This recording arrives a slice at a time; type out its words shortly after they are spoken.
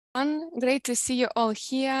Great to see you all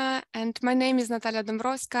here. And my name is Natalia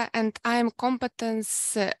Dombrovska, and I am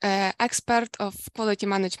competence expert of Quality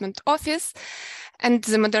Management Office and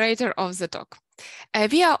the moderator of the talk.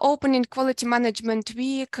 We are opening Quality Management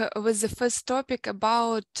Week with the first topic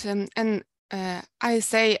about I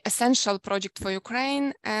say essential project for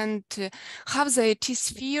Ukraine and how the IT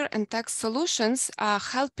sphere and tech solutions are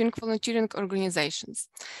helping volunteering organizations.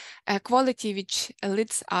 Quality which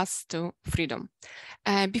leads us to freedom.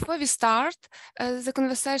 Before we start the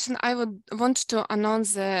conversation, I would want to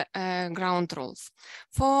announce the ground rules.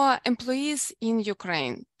 For employees in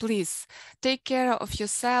Ukraine, please take care of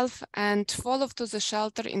yourself and follow to the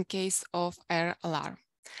shelter in case of air alarm.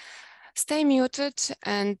 Stay muted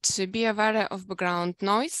and be aware of background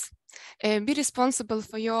noise. Be responsible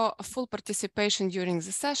for your full participation during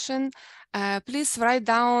the session. Please write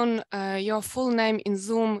down your full name in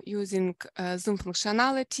Zoom using Zoom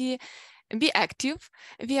functionality. Be active.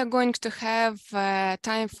 We are going to have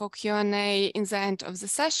time for Q&A in the end of the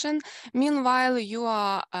session. Meanwhile, you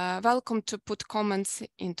are welcome to put comments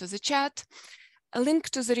into the chat. A link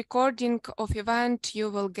to the recording of event you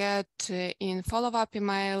will get in follow-up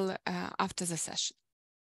email after the session.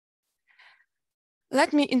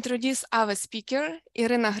 Let me introduce our speaker,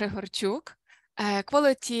 Iryna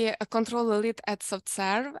Quality Control Lead at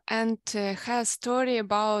SoftServe, and her story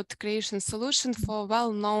about creation solution for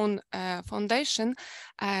well-known foundation,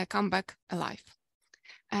 Come Back Alive.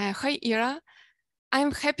 Hi, Ira.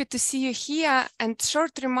 I'm happy to see you here, and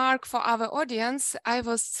short remark for our audience. I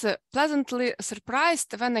was pleasantly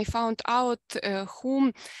surprised when I found out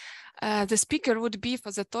whom the speaker would be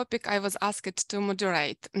for the topic I was asked to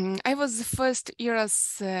moderate. I was the first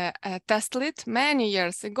Ira's test lead many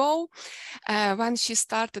years ago when she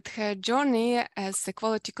started her journey as a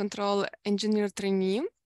quality control engineer trainee.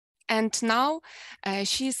 And now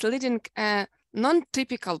she's leading a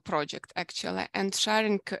non-typical project actually and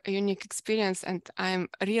sharing a unique experience, and I'm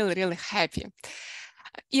really happy.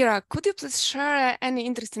 Ira, could you please share any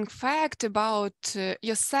interesting fact about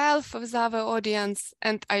yourself with our audience?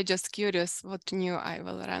 And I'm just curious what new I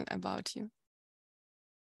will learn about you.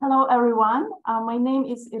 Hello, everyone. My name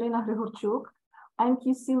is Iryna. I'm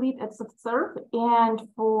QC lead at SoftServe, and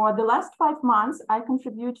for the last 5 months, I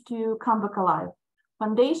contribute to Come Back Alive,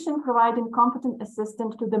 foundation providing competent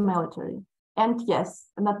assistance to the military. And yes,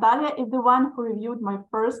 Natalia is the one who reviewed my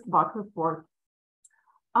first bug report.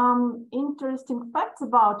 Interesting facts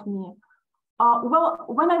about me. Well,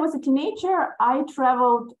 when I was a teenager, I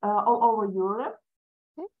traveled all over Europe,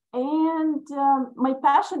 and my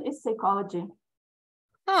passion is psychology.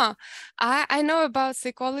 I know about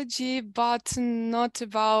psychology, but not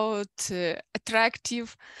about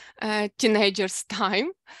attractive teenagers'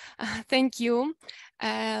 time. Thank you.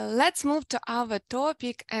 Let's move to our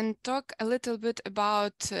topic and talk a little bit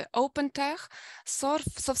about OpenTech,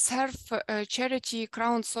 SoftServe charity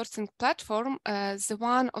crowdsourcing platform, the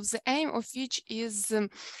one of the aim of which is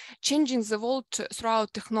changing the world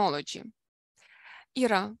throughout technology.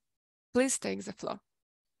 Ira, please take the floor.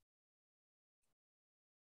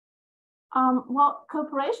 Well,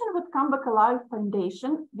 cooperation with Come Back Alive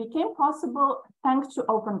Foundation became possible thanks to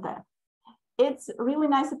OpenTech. It's a really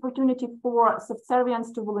nice opportunity for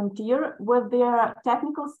SoftServians to volunteer with their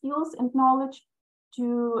technical skills and knowledge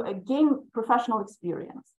to gain professional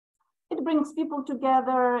experience. It brings people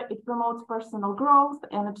together, it promotes personal growth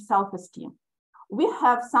and self-esteem. We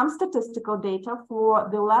have some statistical data for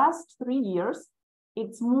the last 3 years.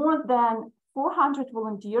 It's more than 400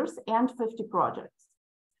 volunteers and 50 projects.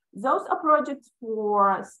 Those are projects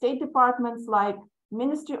for state departments like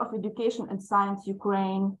Ministry of Education and Science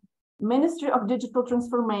Ukraine, Ministry of Digital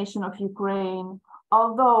Transformation of Ukraine,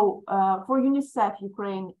 although for UNICEF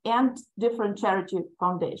Ukraine and different charity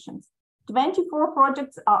foundations. 24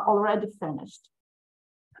 projects are already finished.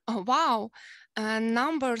 Oh, wow.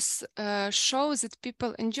 Numbers show that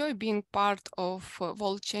people enjoy being part of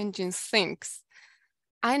world-changing things.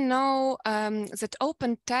 I know that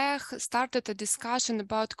OpenTech started a discussion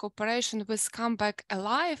about cooperation with Come Back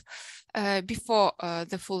Alive before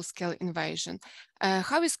the full-scale invasion.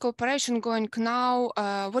 How is cooperation going now?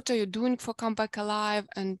 What are you doing for Come Back Alive?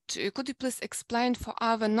 And could you please explain for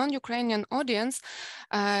our non-Ukrainian audience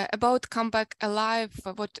about Come Back Alive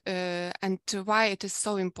and why it is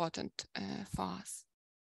so important for us?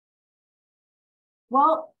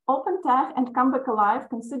 Well, OpenTech and Come Back Alive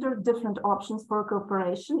considered different options for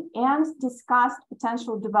cooperation and discussed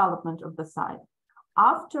potential development of the site.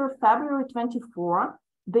 After February 24,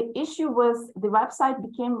 the issue with the website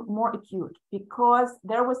became more acute because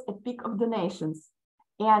there was a peak of donations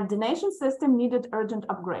and donation system needed urgent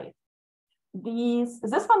upgrade.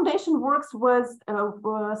 This foundation works with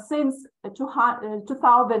since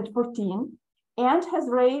 2014 and has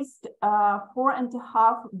raised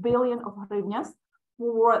 4.5 billion of hryvnias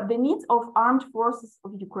for the needs of armed forces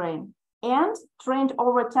of Ukraine and trained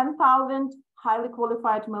over 10,000 highly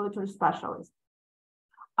qualified military specialists.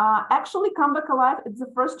 Actually, Comeback Alive is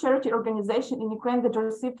the first charity organization in Ukraine that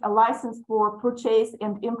received a license for purchase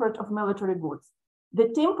and import of military goods. The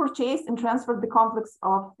team purchased and transferred the complex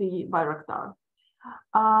of the Bayraktar.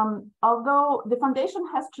 Although the foundation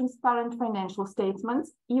has transparent financial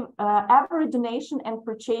statements, every donation and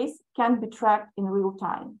purchase can be tracked in real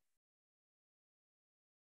time.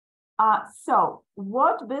 So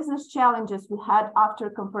what business challenges we had after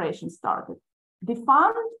cooperation started? The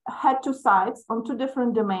fund had two sites on two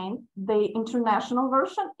different domains, the international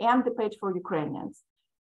version and the page for Ukrainians.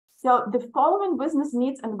 So the following business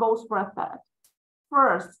needs and goals were set.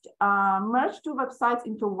 First, merge two websites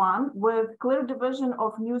into one with clear division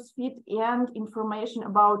of newsfeed and information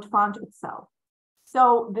about fund itself.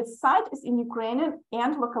 So the site is in Ukrainian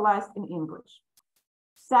and localized in English.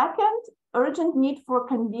 Second, urgent need for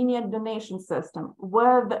convenient donation system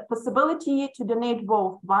with the possibility to donate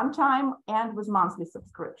both one time and with monthly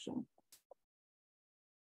subscription.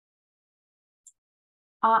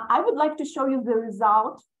 I would like to show you the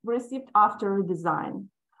result received after redesign.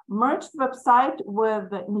 Merged website with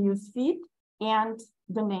newsfeed and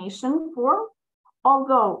donation form,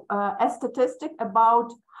 although a statistic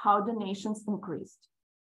about how donations increased.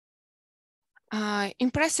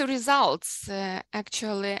 Impressive results,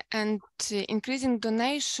 actually, and increasing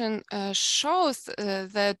donation shows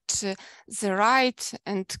that the right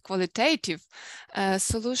and qualitative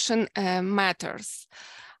solution matters.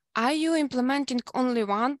 Are you implementing only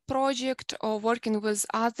one project or working with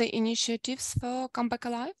other initiatives for Comeback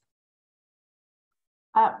Alive?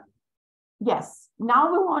 Yes,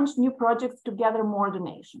 now we launch new projects to gather more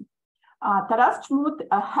donations. Taras Chmut,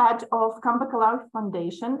 head of Comeback Alive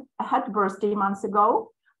Foundation, had birthday months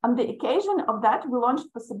ago. On the occasion of that, we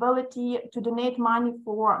launched possibility to donate money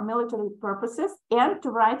for military purposes and to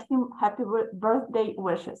write him happy birthday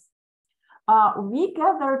wishes. We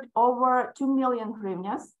gathered over 2 million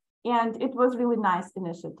hryvnias, and it was really nice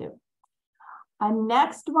initiative. And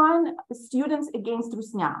next one, Students Against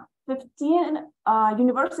Rusnya. 15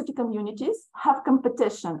 university communities have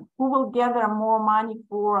competition who will gather more money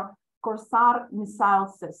for Corsar missile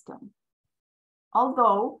system.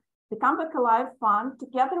 Although the Comeback Alive Fund,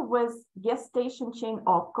 together with gas station chain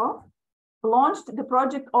Oko, launched the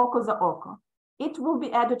project Oko za Oko. It will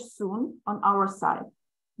be added soon on our site.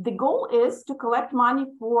 The goal is to collect money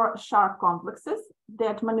for shark complexes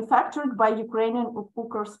that manufactured by Ukrainian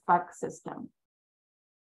Ukr-Spec system.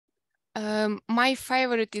 My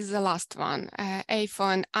favorite is the last one, A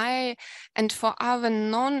for an I, and for our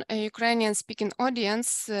non-Ukrainian speaking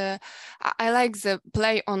audience, I like the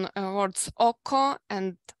play on words Oko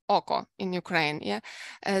and Oko in Ukraine. Yeah,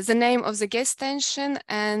 the name of the gas station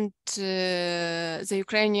and the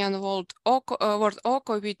Ukrainian word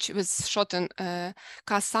Oko, which was shortened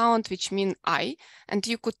Ka sound, which means I, and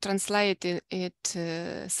you could translate it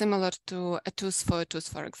similar to a tooth,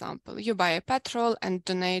 for example. You buy a petrol and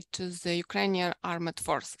donate to the Ukrainian armed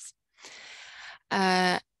forces.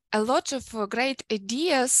 A lot of great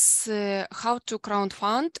ideas how to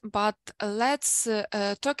crowdfund, but let's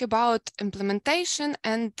talk about implementation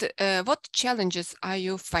and what challenges are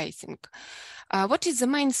you facing? What is the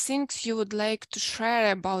main things you would like to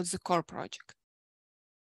share about the core project?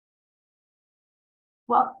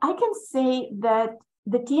 Well, I can say that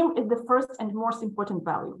the team is the first and most important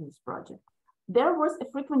value in this project. There was a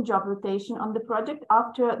frequent job rotation on the project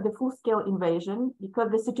after the full-scale invasion because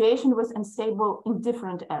the situation was unstable in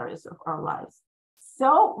different areas of our lives.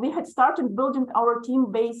 So we had started building our team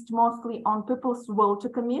based mostly on people's will to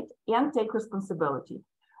commit and take responsibility,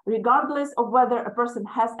 regardless of whether a person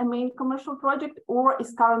has a main commercial project or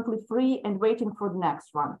is currently free and waiting for the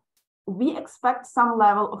next one. We expect some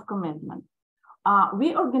level of commitment.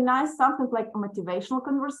 We organize something like a motivational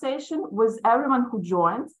conversation with everyone who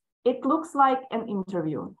joins. It looks like an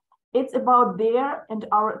interview. It's about their and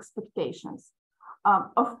our expectations.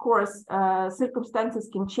 Of course, circumstances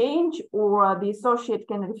can change or the associate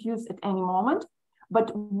can refuse at any moment.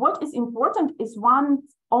 But what is important is one's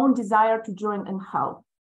own desire to join and help.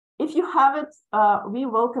 If you have it, we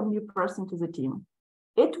welcome new person to the team.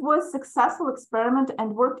 It was a successful experiment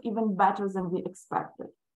and worked even better than we expected.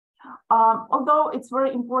 Although it's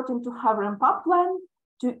very important to have a ramp-up plan,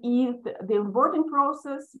 to ease the onboarding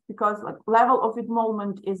process because level of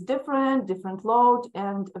involvement is different load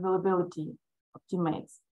and availability of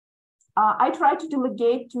teammates. I try to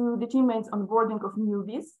delegate to the teammates onboarding of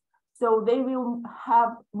newbies So they will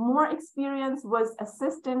have more experience with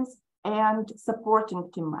assistance and supporting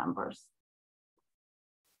team members.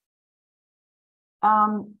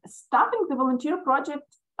 Starting the volunteer project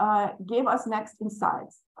gave us next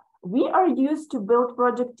insights. We are used to build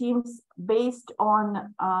project teams based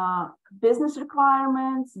on business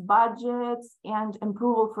requirements, budgets, and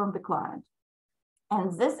approval from the client.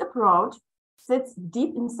 And this approach sits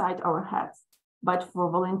deep inside our heads. But for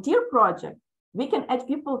volunteer project, we can add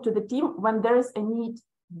people to the team when there is a need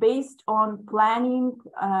based on planning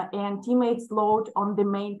and teammates' load on the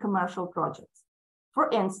main commercial projects. For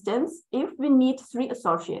instance, if we need 3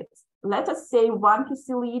 associates, let us say 1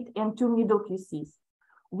 QC lead and 2 middle QCs,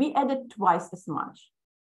 we added twice as much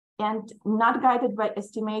and not guided by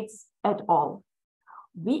estimates at all.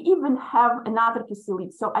 We even have another QC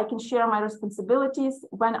lead, so I can share my responsibilities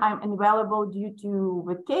when I'm unavailable due to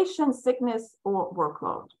vacation, sickness, or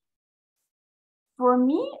workload. For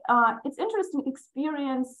me, it's interesting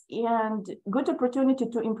experience and good opportunity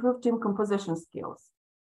to improve team composition skills.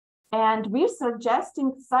 And we're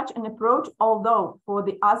suggesting such an approach, although for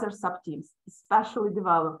the other sub-teams, especially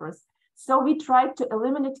developers. So we tried to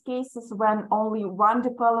eliminate cases when only one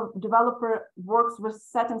developer works with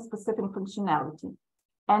certain specific functionality,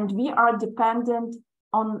 and we are dependent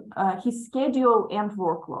on his schedule and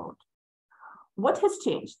workload. What has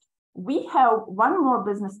changed? We have 1 more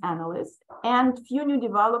business analyst and few new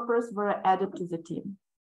developers were added to the team.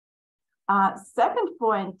 Second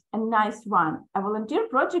point, a nice one, a volunteer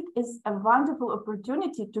project is a wonderful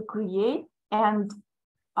opportunity to create and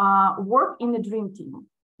work in a dream team.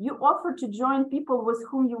 You offer to join people with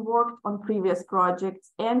whom you worked on previous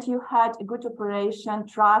projects and you had a good operation,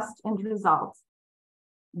 trust, and results.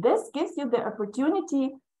 This gives you the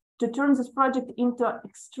opportunity to turn this project into an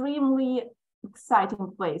extremely exciting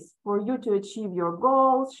place for you to achieve your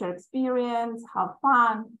goals, share experience, have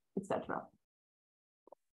fun, etc.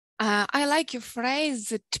 I like your phrase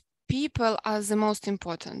that people are the most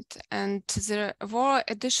important, and there were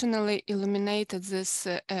additionally illuminated this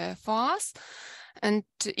for us, and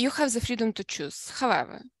you have the freedom to choose.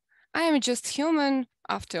 However, I am just human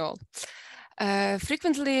after all.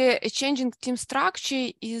 Frequently, a changing team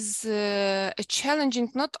structure is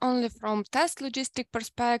challenging not only from task logistic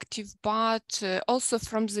perspective, but also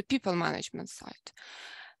from the people management side.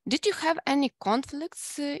 Did you have any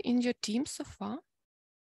conflicts in your team so far?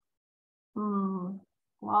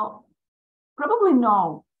 Well, probably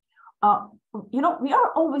no. We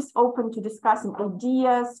are always open to discussing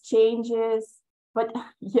ideas, changes, but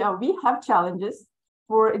yeah, we have challenges.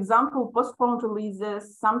 For example, postponed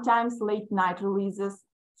releases, sometimes late night releases,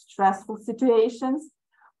 stressful situations,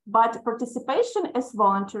 but participation is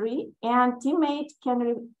voluntary and teammate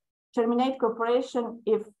can terminate cooperation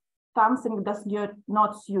if something does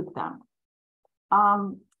not suit them.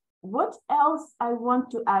 What else I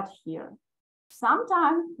want to add here?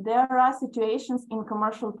 Sometimes there are situations in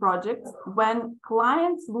commercial projects when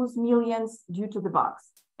clients lose millions due to the bugs,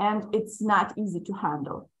 and it's not easy to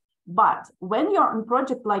handle. But when you're on a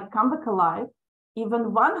project like Comeback Alive,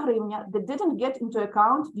 even 1 hryvnia that didn't get into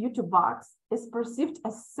account due to bugs is perceived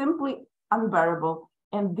as simply unbearable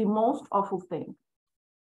and the most awful thing.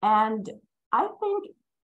 And I think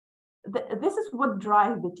this is what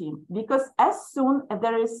drives the team, because as soon as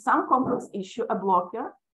there is some complex issue, a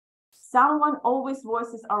blocker, someone always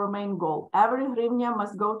voices our main goal. Every hryvnia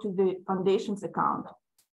must go to the foundation's account,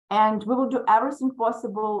 and we will do everything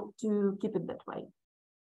possible to keep it that way.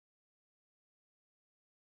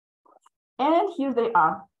 And here they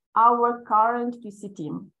are, our current QC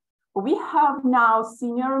team. We have now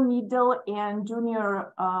senior, middle, and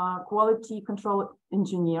junior quality control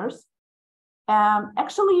engineers.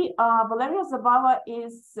 Actually, Valeria Zabava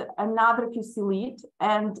is another QC lead,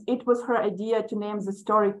 and it was her idea to name the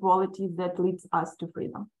story quality that leads us to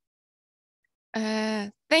freedom.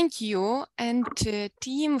 Thank you, and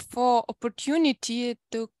team, for opportunity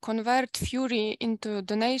to convert fury into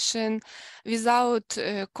donation without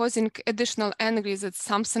causing additional anger that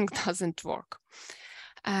something doesn't work.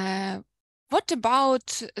 What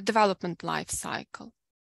about development life cycle?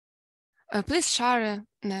 Please share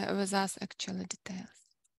with us actual details.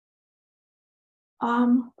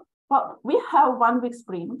 Well, we have 1 week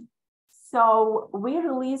sprint, so we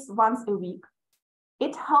release once a week.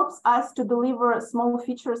 It helps us to deliver small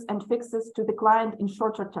features and fixes to the client in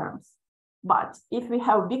shorter terms. But if we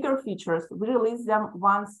have bigger features, we release them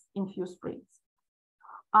once in few sprints.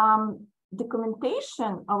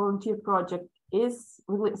 Documentation of volunteer project is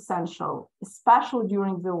really essential, especially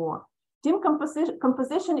during the war. Team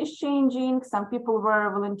composition is changing. Some people were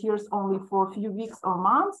volunteers only for a few weeks or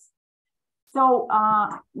months. So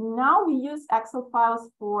now we use Excel files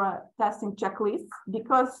for testing checklists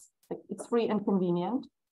because it's free and convenient.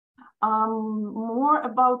 More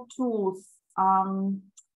about tools.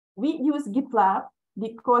 We use GitLab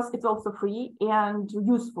because it's also free and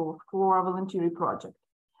useful for a voluntary project.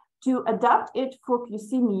 To adapt it for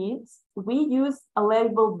QC needs, we use a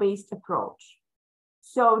label-based approach.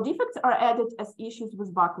 So defects are added as issues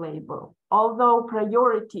with bug label, although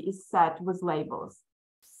priority is set with labels.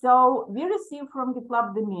 So we receive from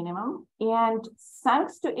GitLab the minimum, and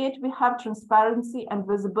thanks to it, we have transparency and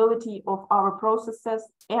visibility of our processes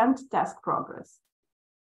and task progress.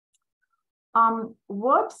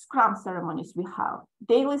 What Scrum ceremonies we have?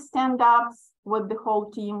 Daily stand-ups with the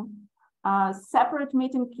whole team, separate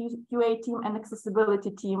meeting QA team and accessibility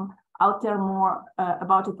team. I'll tell more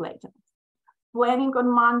about it later. Planning on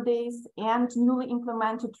Mondays and newly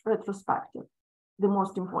implemented retrospective, the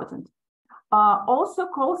most important. Also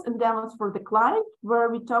calls and demos for the client, where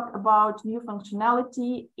we talk about new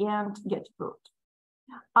functionality and get approved.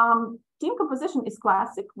 Team composition is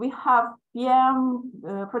classic. We have PM,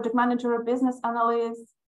 project manager, business analyst,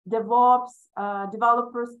 DevOps,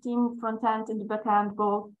 developers team, front end and back end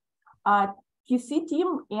both, QC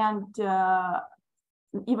team, and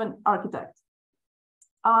even architects.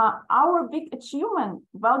 Our big achievement,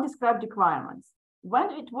 well-described requirements.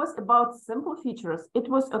 When it was about simple features, it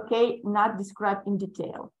was okay not described in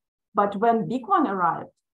detail. But when big one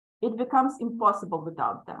arrived, it becomes impossible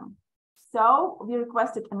without them. So we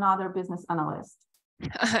requested another business analyst.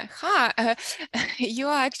 You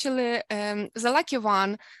are actually the lucky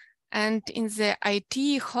one. And in the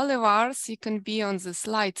IT holy wars, you can be on the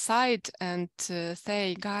slide side and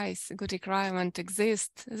say, guys, good requirement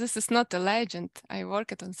exists. This is not a legend. I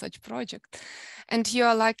worked on such project. And you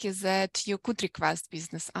are lucky that you could request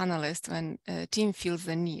business analyst when a team feels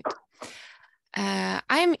the need.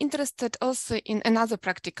 I'm interested also in another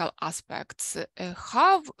practical aspects.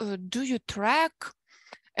 How do you track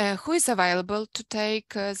who is available to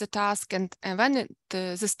take the task, and when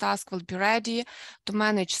this task will be ready to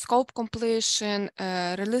manage scope completion,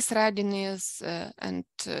 release readiness, and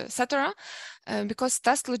etc. Because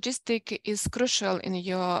task logistic is crucial in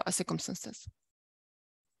your circumstances.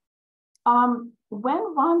 When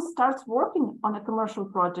one starts working on a commercial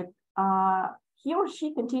project, he or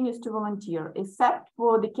she continues to volunteer, except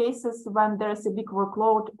for the cases when there's a big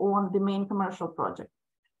workload on the main commercial project.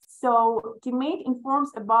 So teammate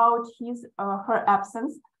informs about his her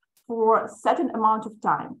absence for a certain amount of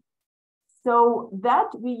time. So that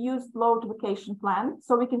we use load vacation plan,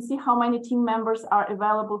 so we can see how many team members are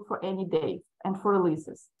available for any day and for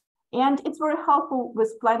releases. And it's very helpful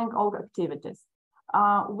with planning all activities.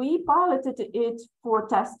 We piloted it for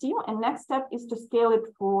test team, and next step is to scale it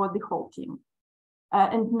for the whole team.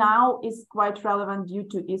 And now is quite relevant due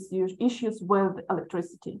to issues with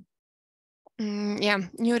electricity. Yeah,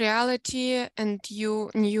 new reality and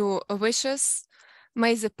new wishes.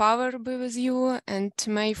 May the power be with you and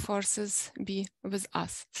may forces be with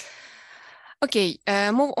us. Okay,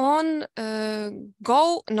 move on.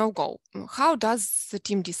 Go, no go. How does the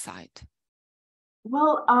team decide?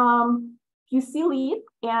 Well, QC lead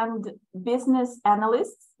and business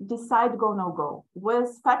analysts decide go, no go,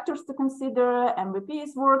 with factors to consider. MVP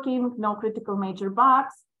is working, no critical major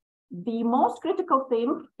bugs. The most critical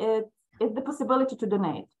thing is the possibility to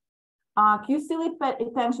donate. QC lead pay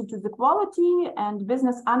attention to the quality and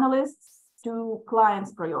business analysts to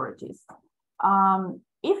clients' priorities.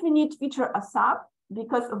 If we need feature ASAP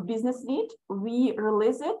because of business need, we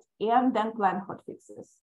release it and then plan hot fixes.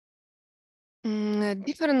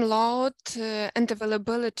 Different load and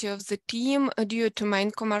availability of the team due to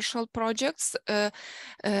main commercial projects.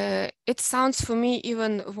 It sounds for me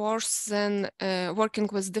even worse than working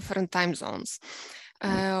with different time zones.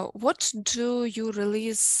 What do your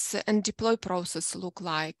release and deploy process look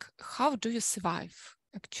like? How do you survive,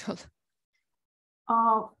 actually?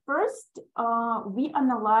 First, we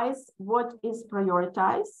analyze what is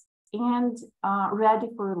prioritized and ready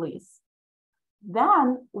for release.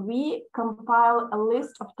 Then we compile a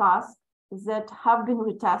list of tasks that have been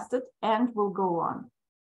retested and will go on.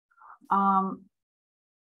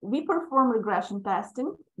 We perform regression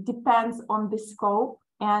testing, depends on the scope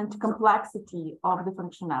and complexity of the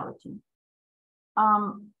functionality.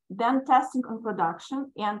 Then testing on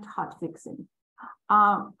production and hot fixing.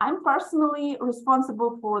 I'm personally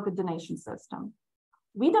responsible for the donation system.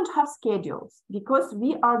 We don't have schedules because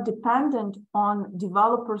we are dependent on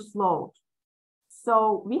developers' load.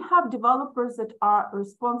 So we have developers that are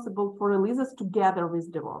responsible for releases together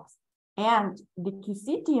with DevOps. And the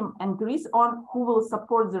QC team agrees on who will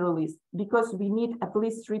support the release because we need at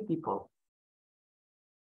least 3 people.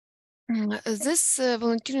 This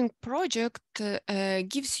volunteering project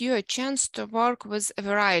gives you a chance to work with a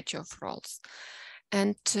variety of roles.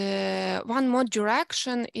 And one more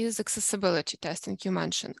direction is accessibility testing you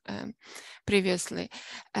mentioned previously.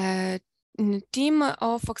 Team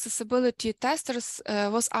of accessibility testers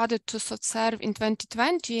was added to SoftServe in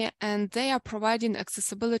 2020, and they are providing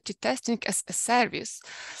accessibility testing as a service.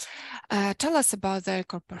 Tell us about their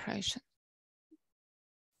corporation.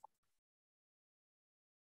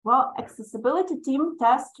 Well, accessibility team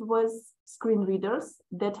test with screen readers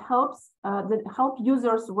that help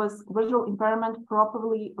users with visual impairment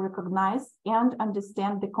properly recognize and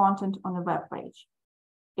understand the content on a web page.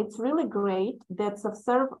 It's really great that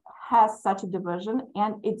SoftServe has such a division,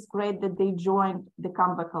 and it's great that they joined the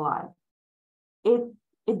Comeback Alive. It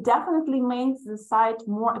definitely makes the site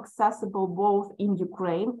more accessible both in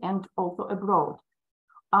Ukraine and also abroad.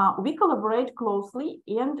 We collaborate closely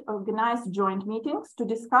and organize joint meetings to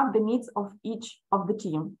discuss the needs of each of the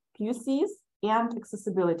team, QCs and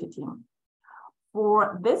accessibility team.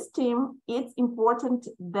 For this team, it's important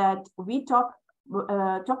that we talk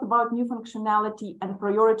about new functionality and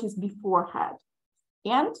priorities beforehand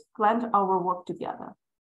and plan our work together.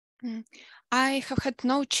 I have had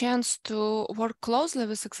no chance to work closely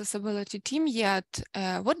with accessibility team yet.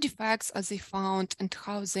 What defects are they found and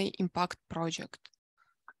how they impact project?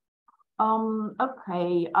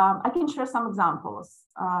 I can share some examples.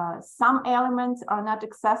 Some elements are not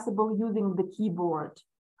accessible using the keyboard,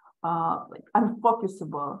 like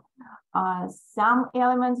unfocusable. Some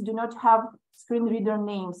elements do not have screen reader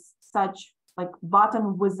names, such like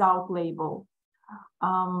button without label,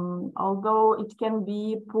 although it can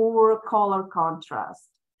be poor color contrast.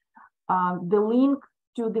 The link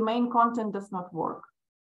to the main content does not work,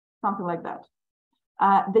 something like that.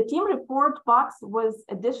 The team report box with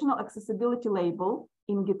additional accessibility label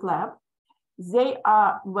in GitLab. They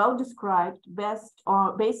are well described based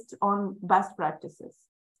on best practices.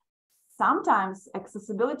 Sometimes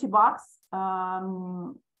accessibility box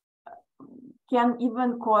can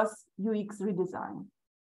even cause UX redesign.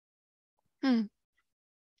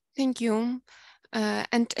 Thank you.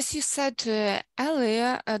 And as you said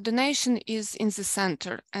earlier, donation is in the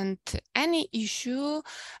center, and any issue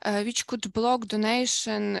which could block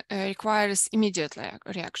donation requires immediate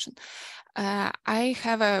reaction. I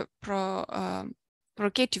have a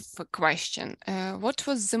provocative question. What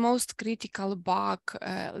was the most critical bug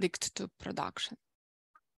leaked to production?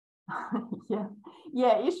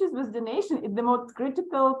 Yeah, issues with donation is the most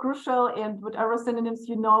critical, crucial, and whatever synonyms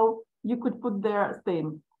you could put there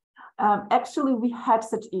thing. Actually, we had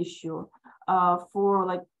such issue for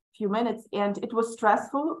like few minutes, and it was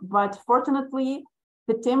stressful, but fortunately,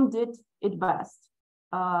 the team did its best.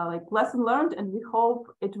 Like lesson learned, and we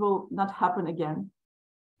hope it will not happen again.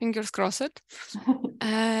 Fingers crossed.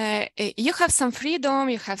 You have some freedom,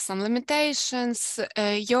 you have some limitations.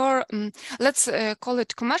 Your, let's call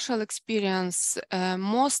it commercial experience,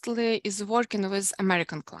 mostly is working with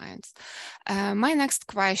American clients. My next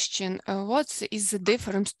question, what is the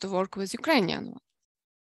difference to work with Ukrainian?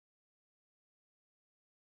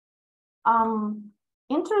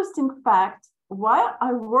 Interesting fact, while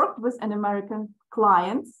I worked with an American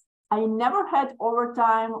client, I never had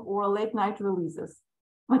overtime or late night releases.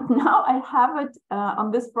 But now I have it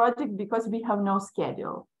on this project because we have no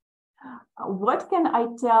schedule. What can I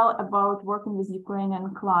tell about working with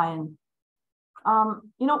Ukrainian clients?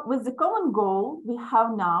 With the common goal we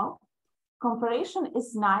have now, cooperation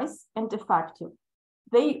is nice and effective.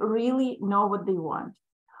 They really know what they want.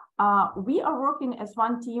 We are working as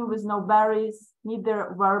one team with no barriers,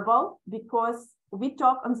 neither verbal, because we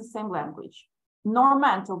talk on the same language, nor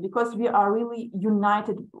mental, because we are really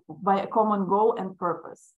united by a common goal and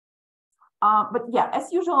purpose. But yeah,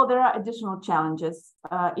 as usual, there are additional challenges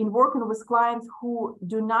in working with clients who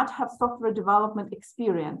do not have software development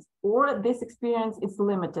experience, or this experience is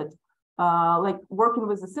limited, like working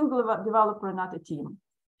with a single developer, not a team.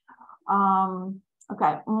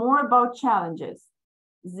 Okay, more about challenges.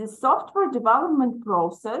 The software development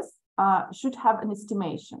process should have an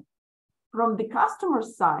estimation. From the customer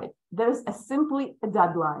side, there's simply a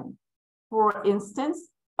deadline. For instance,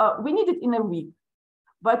 we need it in a week,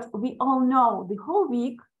 but we all know the whole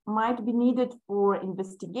week might be needed for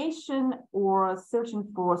investigation or searching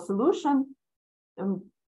for a solution.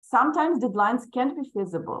 Sometimes deadlines can't be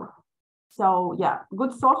feasible. So yeah,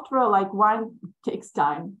 good software like wine takes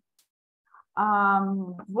time.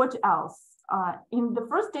 What else? In the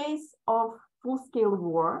first days of full-scale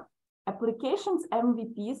war, applications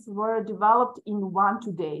MVPs were developed in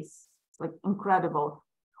 1-2 days, like incredible,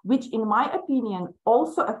 which in my opinion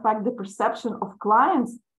also affect the perception of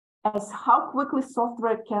clients as how quickly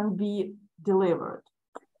software can be delivered.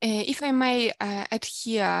 If I may add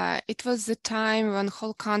here, it was the time when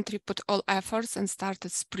whole country put all efforts and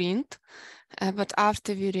started sprint, but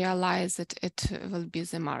after we realized that it will be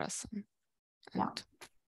the marathon.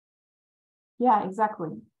 Yeah, exactly.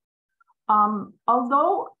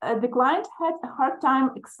 Although the client had a hard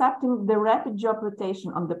time accepting the rapid job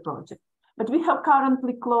rotation on the project, but we have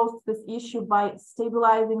currently closed this issue by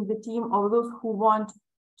stabilizing the team of those who want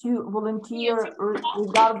to volunteer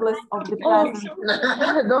regardless of the presence.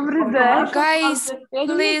 Guys,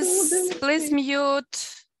 please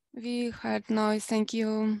mute. We heard noise. Thank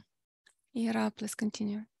you. Ira, please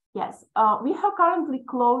continue. Yes, we have currently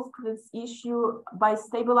closed this issue by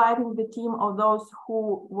stabilizing the team of those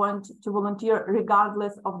who want to volunteer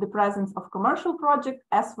regardless of the presence of commercial project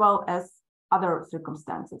as well as other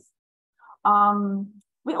circumstances.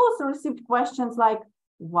 We also received questions like,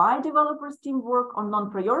 why developers team work on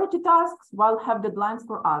non-priority tasks while have deadlines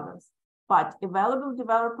for others? But available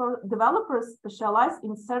developers specialize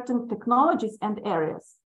in certain technologies and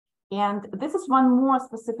areas. And this is one more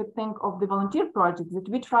specific thing of the volunteer project, that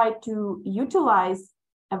we try to utilize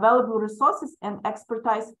available resources and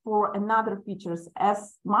expertise for another features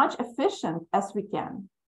as much efficient as we can.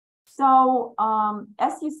 So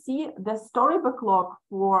as you see, the story backlog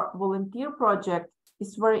for volunteer project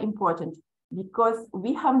is very important because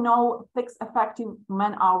we have no fixed effective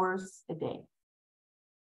man hours a day.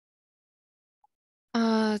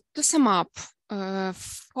 To sum up,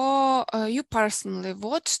 for you personally,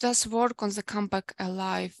 what does work on the Comeback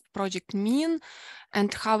Alive project mean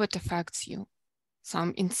and how it affects you?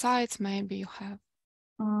 Some insights maybe you have.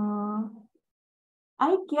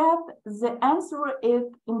 I guess the answer is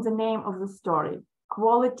in the name of the story,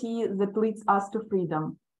 quality that leads us to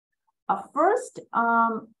freedom. First,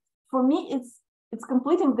 for me, it's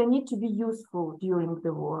completing the need to be useful during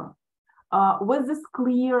the war. With this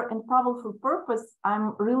clear and powerful purpose,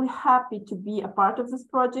 I'm really happy to be a part of this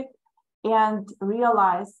project and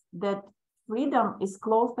realize that freedom is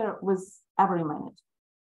closer with every minute.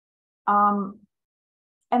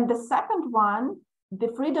 And the second one,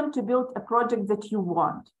 the freedom to build a project that you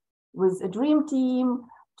want with a dream team,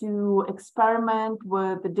 to experiment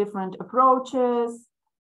with the different approaches.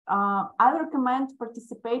 I recommend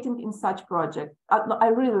participating in such projects. I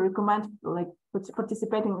really recommend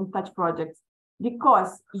participating in such projects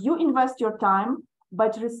because you invest your time,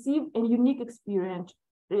 but receive a unique experience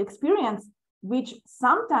which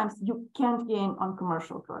sometimes you can't gain on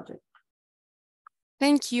commercial projects.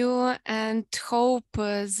 Thank you, and hope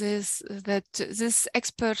this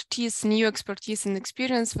expertise, new expertise and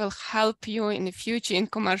experience will help you in the future in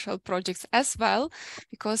commercial projects as well,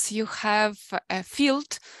 because you have a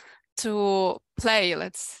field to play,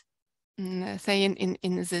 let's say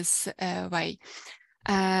in this way.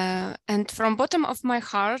 And from bottom of my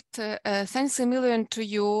heart, thanks a million to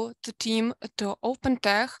you, to team, to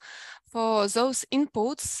OpenTech for those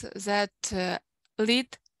inputs that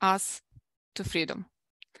lead us to freedom.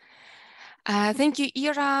 Thank you,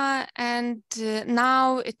 Ira. And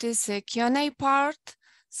now it is a Q&A part.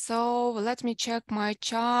 So let me check my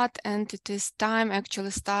chat, and it is time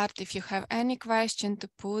actually start. If you have any question, to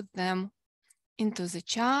put them into the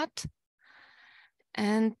chat.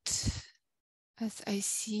 And as I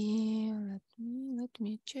see, let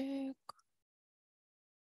me check.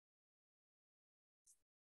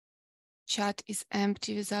 Chat is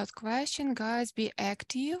empty without question. Guys, be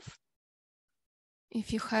active.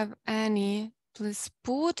 If you have any, please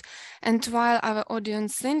put. And while our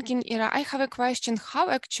audience thinking, Ira, I have a question. How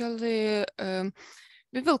actually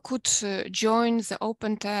people could join the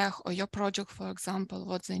OpenTech or your project, for example,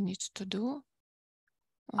 what they need to do?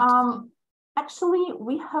 Actually,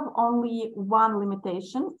 we have only one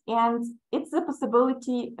limitation, and it's the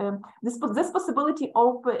possibility, this possibility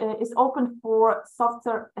is open for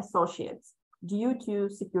SoftServe associates due to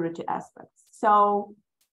security aspects. So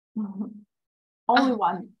only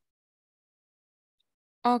one.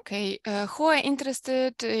 Okay, who are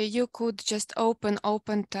interested, you could just open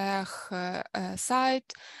OpenTech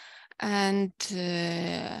site and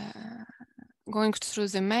going through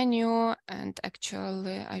the menu, and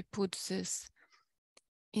actually I put this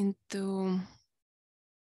into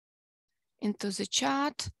the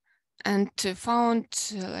chat and found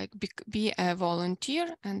like be a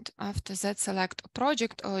volunteer, and after that select a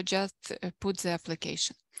project or just put the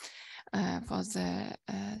application for the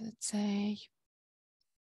let's say.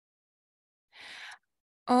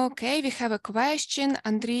 Okay, we have a question.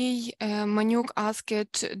 Andrei Manyuk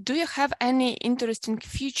asked, do you have any interesting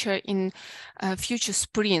feature in future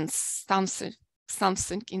sprints?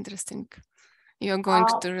 Something interesting you're going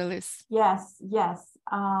to release? Yes.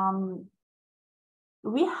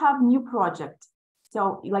 We have new projects.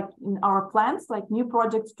 So like in our plans, like new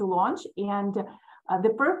projects to launch. And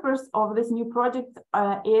the purpose of this new project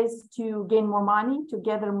is to gain more money, to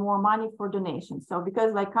gather more money for donations. So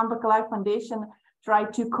because like Comeback Alive Foundation try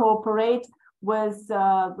to cooperate with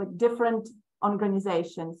like different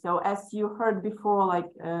organizations. So as you heard before, like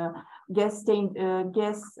gas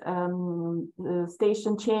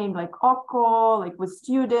station chain like OCO, like with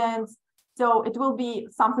students. So it will be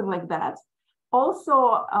something like that.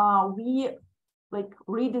 Also, we like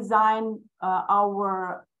redesign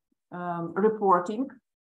our reporting,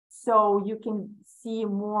 so you can see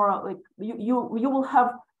more, like you will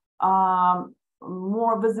have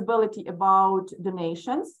more visibility about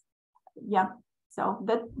donations. Yeah, so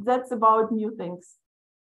that's about new things.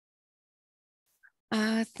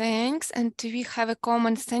 Thanks. And we have a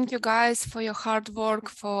comment. Thank you guys for your hard work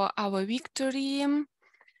for our victory.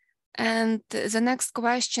 And the next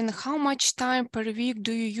question, how much time per week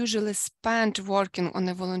do you usually spend working on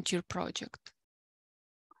a volunteer project?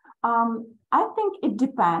 I think it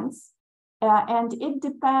depends. And it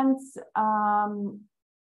depends on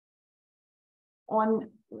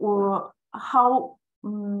how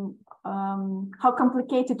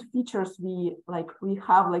complicated features we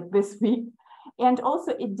have like this week. And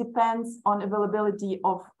also it depends on availability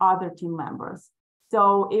of other team members.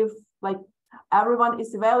 So if like everyone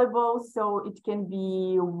is available, so it can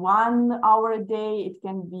be 1 hour a day, it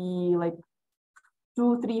can be like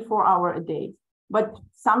 2, 3, 4 hours a day. But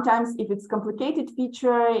sometimes if it's complicated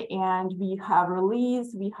feature and we have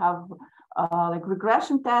release, we have like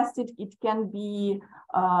regression tested, it can be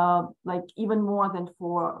like even more than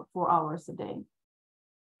 4 hours a day.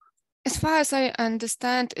 As far as I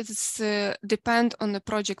understand, it's depend on the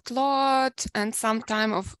project load and some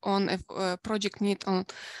time on a project need on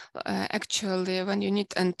actually when you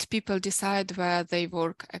need, and people decide where they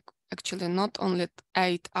work actually not only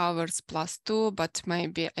 8 hours plus 2, but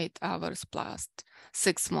maybe 8 hours plus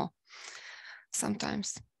 6 more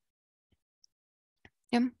sometimes.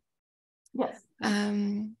 Yeah. Yes.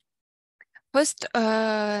 First,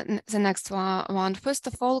 the next one. First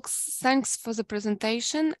of all, thanks for the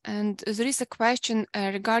presentation. And there is a question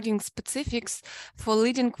regarding specifics for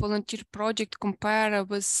leading volunteer project compared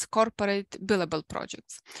with corporate billable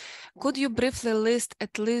projects. Could you briefly list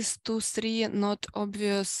at least 2, 3 not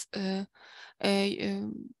obvious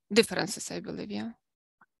differences, I believe, yeah?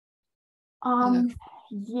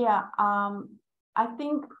 Yeah, I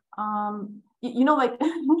think, you know, like,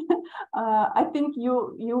 I think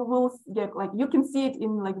you will get, like, you can see it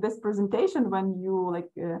in like this presentation when you like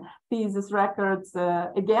see these records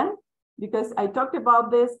again, because I talked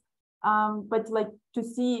about this, but like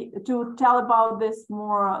to tell about this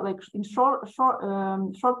more like in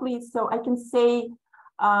shortly. So I can say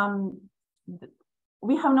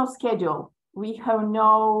we have no schedule. We have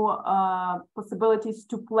no possibilities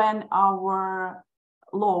to plan our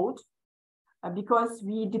load because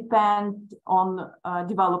we depend on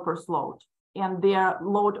developers' load and their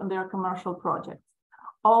load on their commercial projects.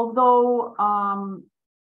 Although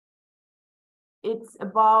it's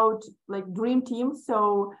about like dream team.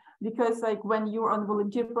 So because like when you're on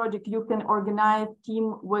volunteer project, you can organize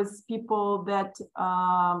team with people that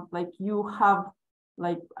like you have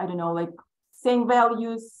like, I don't know, like same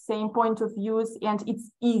values, same point of views, and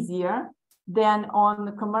it's easier than on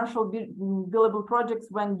the commercial billable projects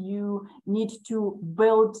when you need to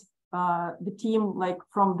build the team like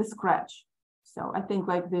from the scratch. So I think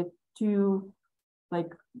like it's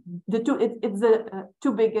the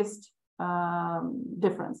two biggest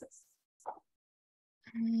differences.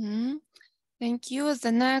 Mm-hmm. Thank you.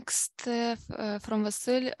 The next from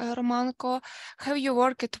Vasil Romanko. Have you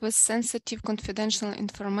worked with sensitive confidential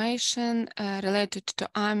information related to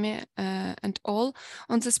Army and all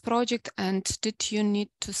on this project? And did you need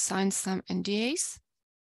to sign some NDAs?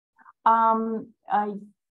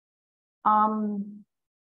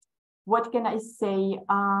 What can I say?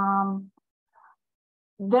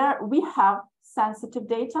 There we have sensitive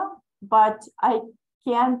data, but I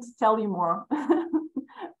can't tell you more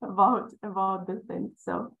about the thing.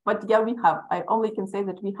 So, but yeah, we have. I only can say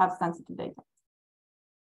that we have sensitive data.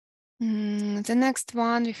 The next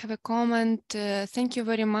one, we have a comment. Thank you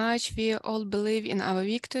very much. We all believe in our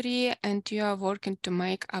victory, and you are working to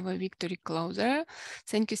make our victory closer.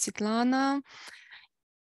 Thank you, Svetlana.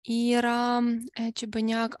 Ira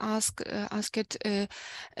Chibaniak asked,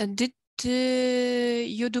 did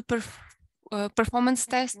you do performance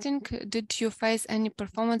testing? Did you face any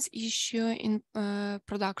performance issue in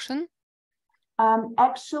production?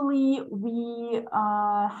 Actually, we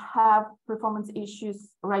have performance issues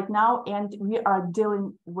right now, and we are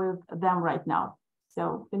dealing with them right now.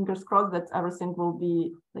 So fingers crossed that everything will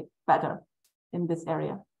be like better in this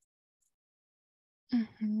area.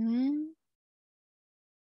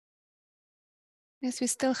 Yes, we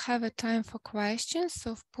still have a time for questions,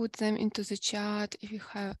 so put them into the chat if you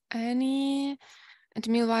have any. And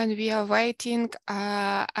meanwhile, we are waiting.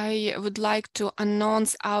 I would like to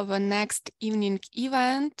announce our next evening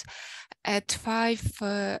event at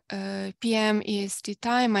 5 p.m. EST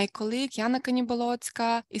time. My colleague, Iryna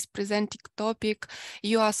Kanibolotska, is presenting topic,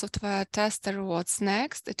 You are software tester, what's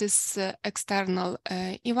next? It is an external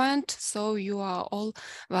event, so you are all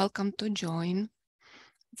welcome to join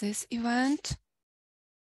this event.